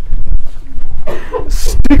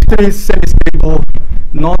 strictly semi-stable,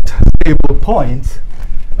 not stable points,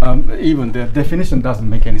 even the definition doesn't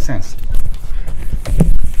make any sense.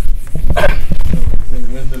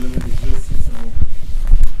 When the limit exists, it's an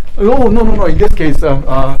open. No. In this case,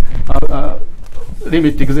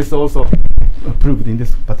 limit exists also proved in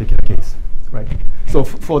this particular case, right? So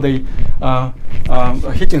for the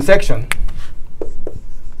Hitchin section,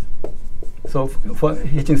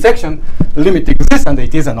 limit exists and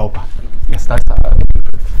it is an open. Yes, that's.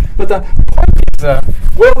 But the point is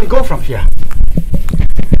where we go from here.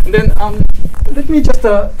 And then let me just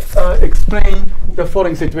explain the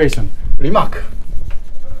following situation. Remark.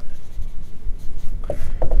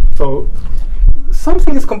 So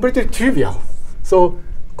something is completely trivial. So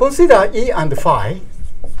consider E and phi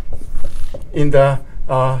in the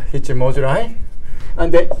Hitchin moduli,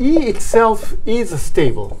 and the E itself is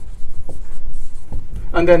stable.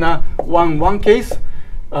 And then one case,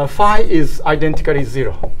 phi is identically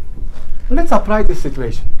 0. Let's apply this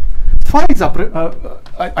situation. Phi is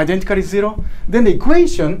identically 0. Then the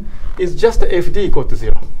equation is just FD equal to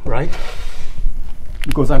 0, right?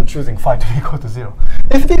 Because I'm choosing phi to be equal to 0.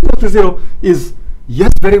 FD equal to 0 is,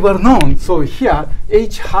 yes, very well known. So here,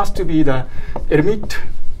 H has to be the Hermite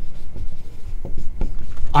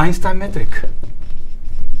Einstein metric.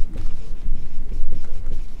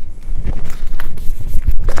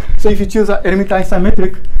 So if you choose a Hermite Einstein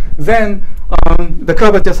metric, then the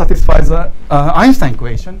curvature satisfies the Einstein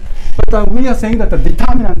equation. But we are saying that the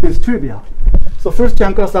determinant is trivial. So first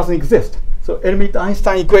Young class doesn't exist. So Hermite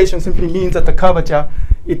Einstein equation simply means that the curvature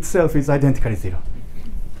itself is identically 0.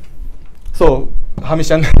 So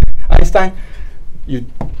Hermitian Einstein, you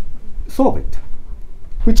solve it,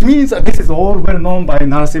 which means that this is all well known by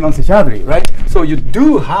Narasimhan Seshadri, right? So you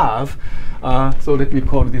do have, so let me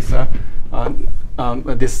call this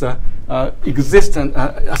this exists,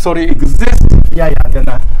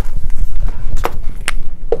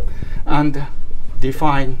 and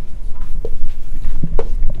define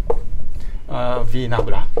V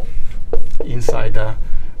nabla inside the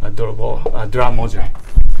drum moduli.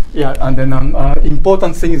 Yeah, and then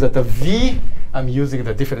important thing is that the V, I'm using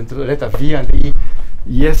the different letter V and E.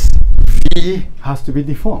 Yes, V has to be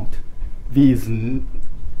deformed. V is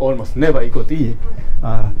almost never equal to E.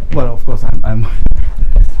 Well, of course, I'm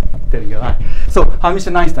telling a lie. So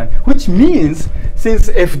Hermitian Einstein, which means since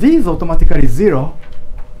FD is automatically 0,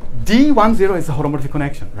 D10 is a holomorphic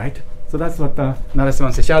connection, right? So that's what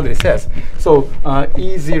Narasimhan Seshadri says. So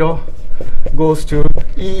E0 goes to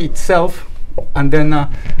E itself, and then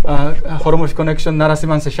holomorphic connection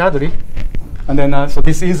Narasimhan Seshadri, and then so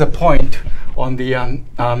this is a point on the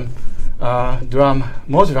drum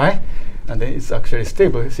moduli, and then it's actually a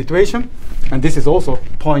stable situation, and this is also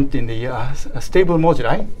point in the stable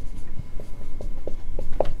moduli.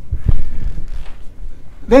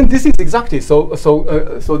 Then this is exactly so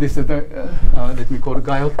this is the let me call it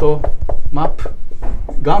Gaiotto map.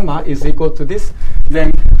 Gamma is equal to this.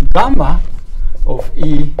 Then gamma of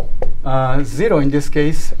E0 in this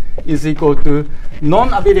case is equal to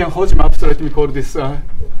non-abelian Hodge map. So let me call this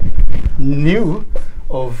nu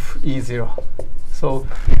of E0. So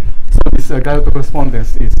this Gaiotto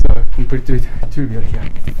correspondence is completely trivial here.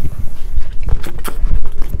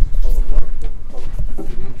 The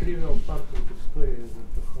trivial part of the story is that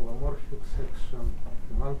the holomorphic section,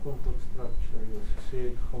 the non-complex structure, you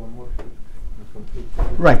associate holomorphic and complete.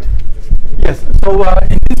 Right. Yes. So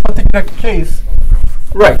in this particular case,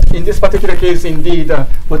 right. In this particular case, indeed,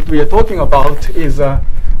 what we are talking about is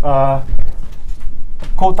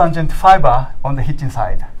cotangent fiber on the Hitchin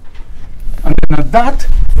side, and that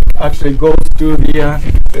actually goes to the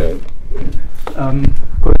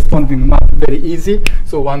corresponding map very easy.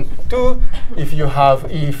 So 1, 2. If you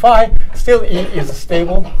have E phi, still E is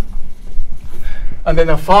stable. and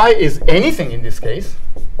then phi is anything in this case,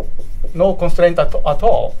 no constraint at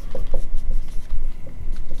all,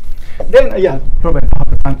 then probably I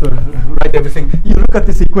have time to write everything. You look at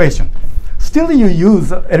this equation. Still, you use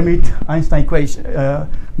Hermite-Einstein equation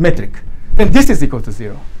metric. Then this is equal to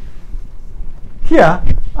 0. Here,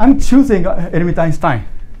 I'm choosing Hermite-Einstein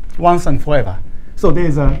once and forever. So there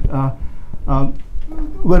is a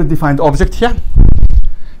well-defined object here,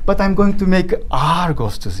 but I'm going to make r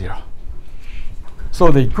goes to 0.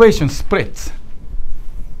 So the equation splits.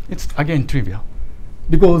 It's again trivial,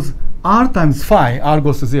 because r times phi, r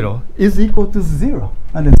goes to 0, is equal to 0.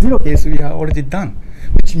 And in 0 case, we are already done,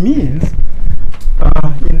 which means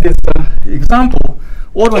in this example,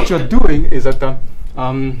 all what you're doing is that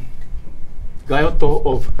Gaiotto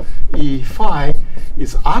of E phi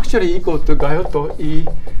is actually equal to Gaiotto E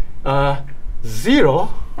 0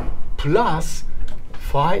 plus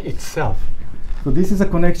phi itself. So this is a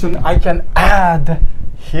connection. I can add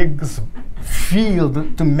Higgs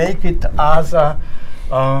field to make it as a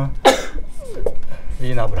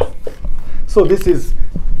Vinabra. So this is,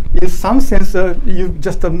 in some sense, you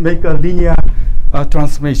just make a linear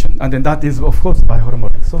transformation, and then that is, of course, by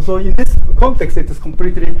holomorphic. So in this context, it is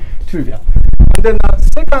completely trivial. And then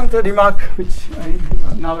second remark, which I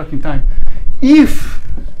now lacking time, if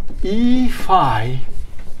E phi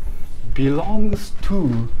belongs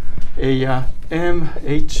to a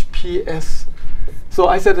MHPS. So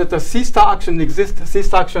I said that the C star action exists. C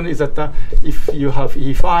star action is that if you have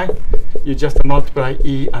E phi, you just multiply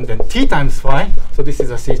E and then T times phi. So this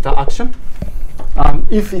is a C star action.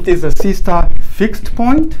 If it is a C star fixed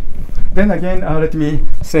point, then again, let me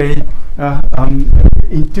say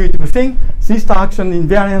intuitive thing. C star action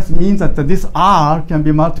invariance means that this R can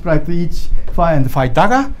be multiplied to each phi and phi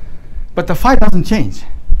dagger, but the phi doesn't change,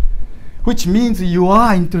 which means you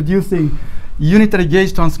are introducing unitary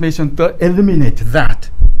gauge transformation to eliminate that.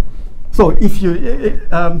 So if you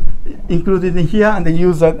include it in here and then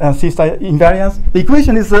use C star invariance, the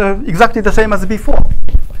equation is exactly the same as before.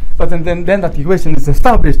 But then that equation is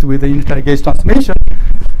established with the unitary gauge transformation.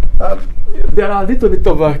 There are a little bit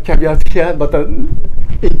of a caveat here, but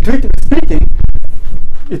intuitively speaking,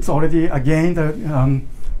 it's already again the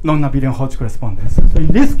non-abelian Hodge correspondence. So in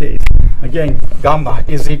this case, again, gamma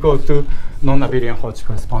is equal to non-abelian Hodge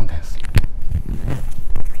correspondence.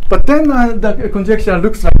 But then the conjecture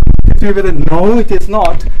looks like no, it is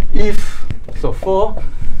not. If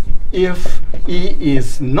E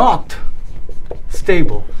is not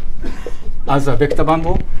stable as a vector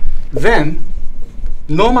bundle, then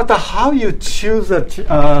no matter how you choose a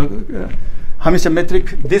Hermitian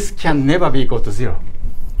metric, this can never be equal to 0,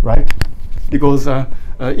 right? Because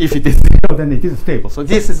if it is 0, then it is stable. So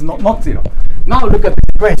this is not 0. Now look at the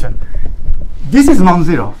equation. This is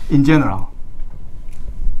non-zero in general.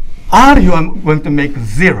 R you are going to make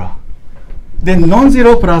 0. Then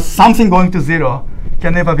non-zero plus something going to 0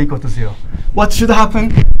 can never be equal to 0. What should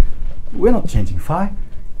happen? We're not changing phi.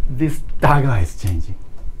 This dagger is changing,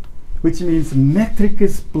 which means metric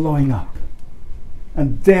is blowing up.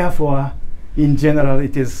 And therefore, in general,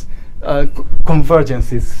 it is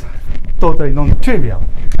convergence is totally non-trivial.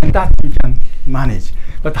 And that we can manage.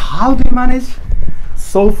 But how do you manage?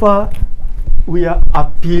 So far, we are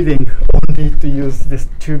appealing only to use this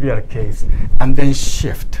trivial case and then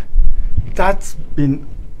shift. That's been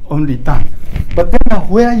only done. But then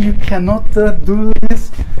where you cannot do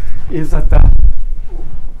this is that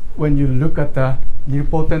when you look at the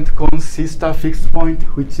nilpotent cone C star fixed point,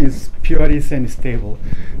 which is purely semi-stable,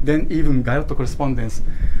 then even Gaiotto correspondence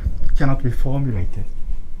cannot be formulated.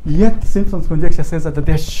 Yet Simpson's conjecture says that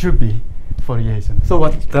there should be foliation. So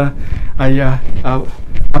what I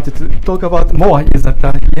wanted to talk about more is that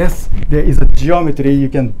yes, there is a geometry. You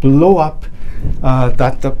can blow up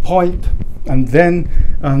that point, and then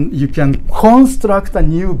you can construct a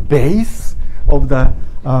new base of the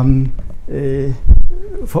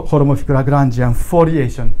holomorphic Lagrangian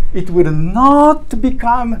foliation. It will not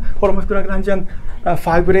become holomorphic Lagrangian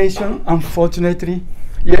fibration, unfortunately,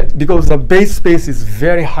 yet, because the base space is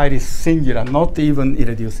very highly singular, not even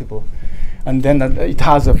irreducible. And then it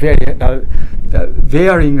has a very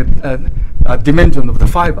varying dimension of the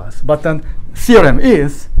fibers. But then theorem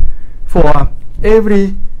is for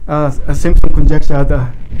every Simpson conjecture,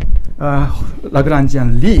 the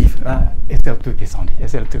Lagrangian leaf, SL2 case only,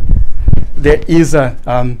 SL2. There is a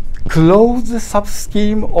closed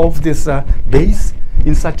subscheme of this base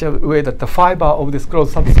in such a way that the fiber of this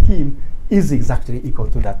closed subscheme is exactly equal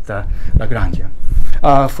to that Lagrangian.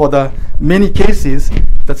 For the many cases,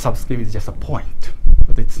 that subscheme is just a point,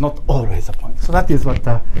 but it's not always a point. So that is what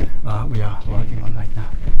we are working on right now.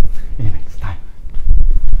 Anyway, it's time.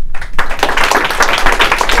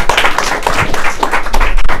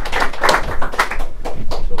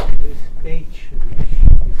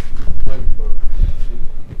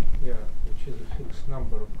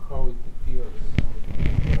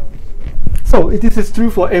 So this is true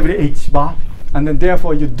for every h bar, and then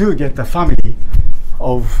therefore you do get a family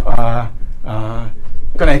of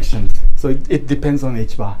connections. So it depends on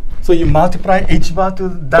h bar. So you multiply h bar to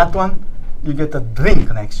that one, you get a ring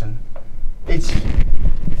connection. H. Yeah, and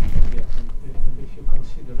if you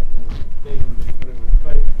consider taking the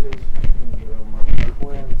right case, there are marked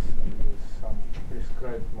points and some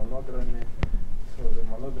prescribed monodromy. So the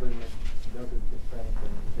monodromy doesn't depend on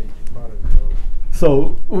h bar as well.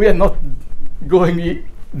 So we are not going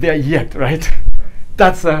there yet, right?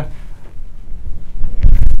 That's a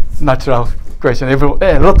natural question. A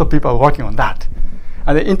lot of people are working on that.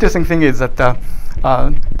 And the interesting thing is that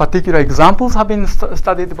particular examples have been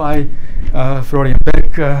studied by Florian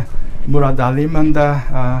Beck, Murad Alim, and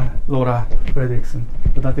Laura Fredrickson.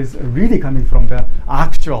 But that is really coming from the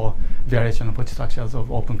actual variation of Fauci structures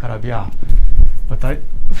of open Calabi-Yau. But I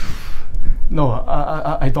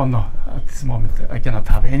don't know at this moment. I cannot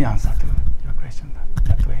have any answer to your question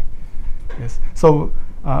that way. Yes. So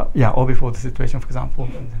yeah, or before the situation, for example,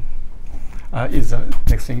 is the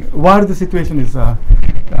next thing. While the situation is totally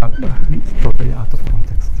out of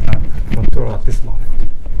context and control at this moment.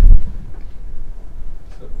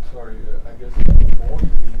 So, sorry, I guess before you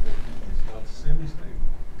mean that it's not semi-stable.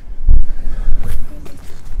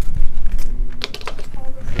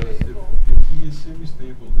 Because if he is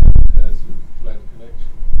semi-stable, then it has a flat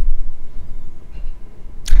connection.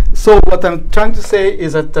 So what I'm trying to say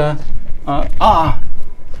is that R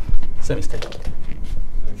semi-stable.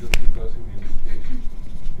 I'm just discussing the implication.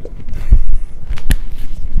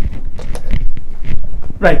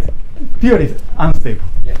 Right, purely unstable.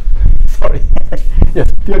 Yeah. Sorry.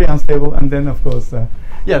 Yes, purely unstable, and then of course,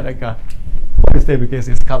 yeah, like stable case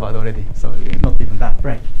is covered already, so not even that.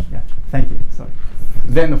 Right. Yeah. Thank you. Sorry.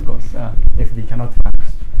 Then of course, if we cannot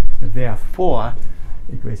vanish, therefore,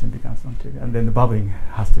 equation becomes non-trivial, and then the bubbling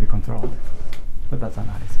has to be controlled. But that's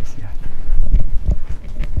analysis. Yeah.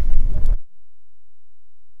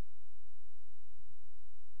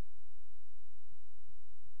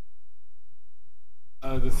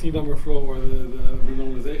 The C number flow or the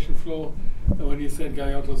renormalization flow, when you said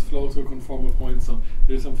Gaiotto's flow to a conformal point, so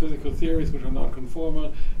there's some physical theories which are not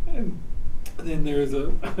conformal, and then there's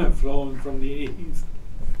a flow from the A's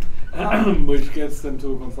which gets them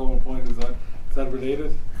to a conformal point. Is that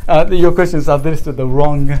related? Your question is addressed to the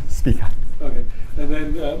wrong speaker. Okay, and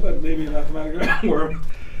then but maybe a mathematical work.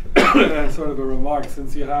 Sort of a remark,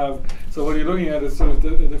 since you have, so what you're looking at is sort of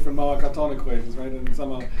the different Malakaton equations, right? And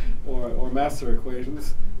somehow, or master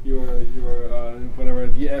equations, your whatever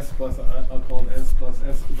the S plus, I'll call it S plus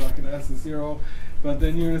S bracket S is 0. But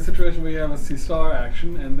then you're in a situation where you have a C star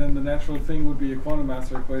action, and then the natural thing would be a quantum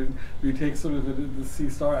master equation where you take sort of the C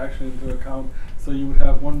star action into account, so you would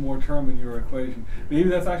have one more term in your equation. Maybe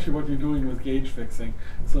that's actually what you're doing with gauge fixing.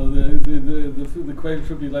 So the equation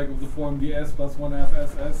should be like of the form ds plus 1/2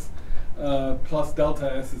 SS plus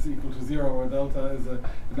delta S is equal to 0, where delta is an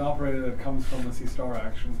operator that comes from a C star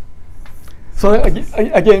action. So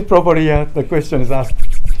again, probably the question is asked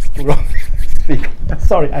wrong.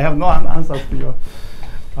 Sorry, I have no answers to your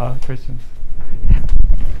questions.